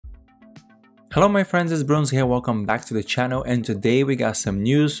Hello my friends, it's Bruns here, welcome back to the channel, and today we got some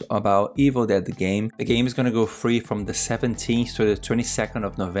news about Evil Dead the game. The game is gonna go free from the 17th to the 22nd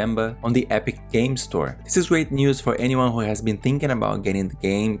of November on the Epic Games Store. This is great news for anyone who has been thinking about getting the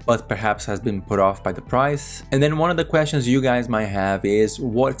game but perhaps has been put off by the price. And then one of the questions you guys might have is,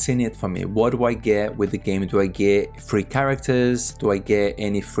 what's in it for me? What do I get with the game? Do I get free characters? Do I get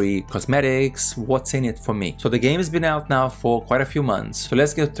any free cosmetics? What's in it for me? So the game has been out now for quite a few months, so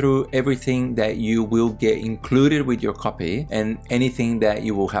let's go through everything that you will get included with your copy and anything that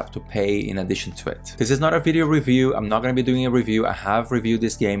you will have to pay in addition to it. This is not a video review. I'm not going to be doing a review. I have reviewed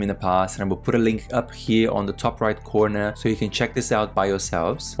this game in the past and I will put a link up here on the top right corner so you can check this out by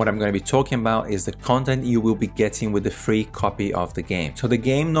yourselves. What I'm going to be talking about is the content you will be getting with the free copy of the game. So the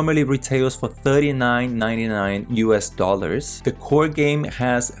game normally retails for $39.99 US. The core game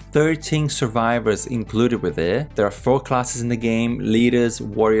has 13 survivors included with it. There are 4 classes in the game: leaders,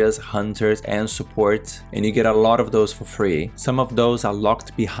 warriors, hunters, and support, and you get a lot of those for free. Some of those are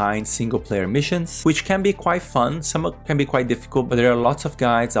locked behind single player missions, which can be quite fun. Some can be quite difficult, but there are lots of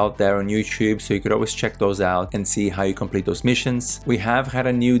guides out there on YouTube, so you could always check those out and see how you complete those missions. We have had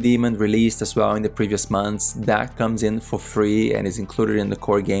a new demon released as well in the previous months. That comes in for free and is included in the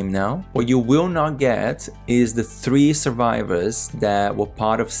core game now. What you will not get is the 3 survivors that were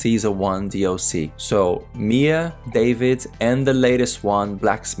part of Season 1 DLC. So Mia, David, and the latest one,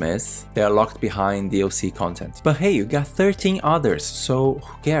 Blacksmith, they are locked behind DLC content. But hey, you got 13 others, so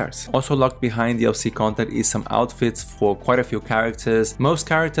who cares? Also locked behind DLC content is some outfits for quite a few characters. Most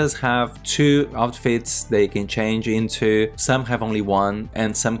characters have 2 outfits they can change into, some have only 1,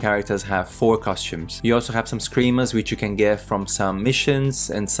 and some characters have 4 costumes. You also have some screamers which you can get from some missions,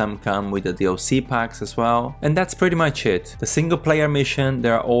 and some come with the DLC packs as well. And that's pretty much it. The single player mission,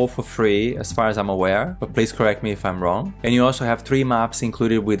 they're all for free as far as I'm aware, but please correct me if I'm wrong. And you also have 3 maps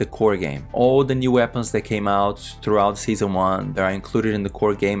included with the core game. All the new weapons that came out throughout Season 1, they are included in the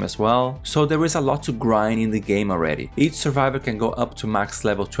core game as well. So there is a lot to grind in the game already. Each survivor can go up to max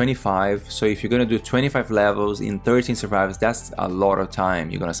level 25, so if you're gonna do 25 levels in 13 survivors, that's a lot of time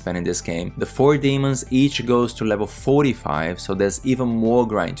you're gonna spend in this game. The 4 demons each goes to level 45, so there's even more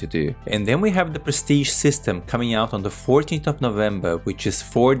grind to do. And then we have the prestige system coming out on the 14th of November, which is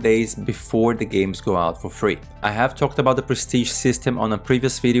 4 days before the games go out for free. I have talked about the prestige system on a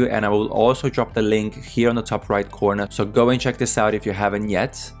previous video, and I will also drop the link here on the top right corner, so go and check this out if you haven't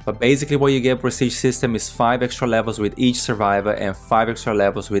yet. But basically what you get prestige system is 5 extra levels with each survivor and 5 extra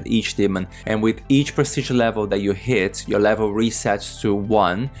levels with each demon, and with each prestige level that you hit, your level resets to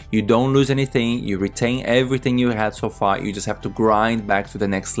 1. You don't lose anything, you retain everything you had so far, you just have to grind back to the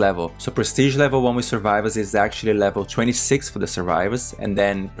next level. So prestige level 1 with survivors is actually level 26 for the survivors, and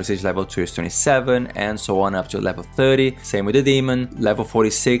then prestige level 2 is 27, and so on up to level 30. Same with the demon. Level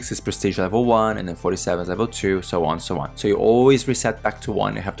 46 is prestige level 1, and then 47 is level 2, so on, so on. So you always reset back to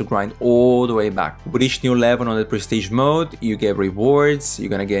 1. You have to grind all the way back. With each new level on the prestige mode, you get rewards, you're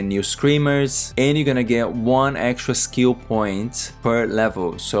gonna get new screamers, and you're gonna get 1 extra skill point per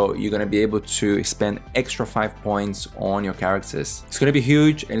level. So you're gonna be able to spend extra 5 points on your characters. It's gonna be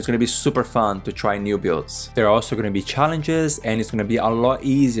huge, and it's gonna be super fun to try new builds. There are also gonna be challenges, and it's gonna be a lot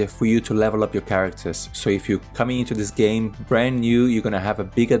easier for you to level up your characters. So if you're coming into this game brand new, you're gonna have a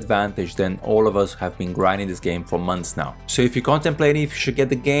big advantage than all of us have been grinding this game for months now. So if you're contemplating if you should get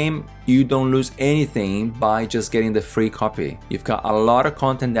the game, you don't lose anything by just getting the free copy. You've got a lot of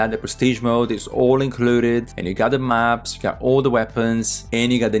content there. The prestige mode is all included, and you got the maps, you got all the weapons,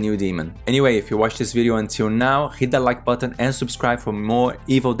 and you got the new demon. Anyway, if you watched this video until now, hit that like button and subscribe for more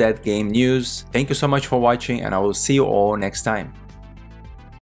Evil Dead game news. Thank you so much for watching, and I will see you all next time.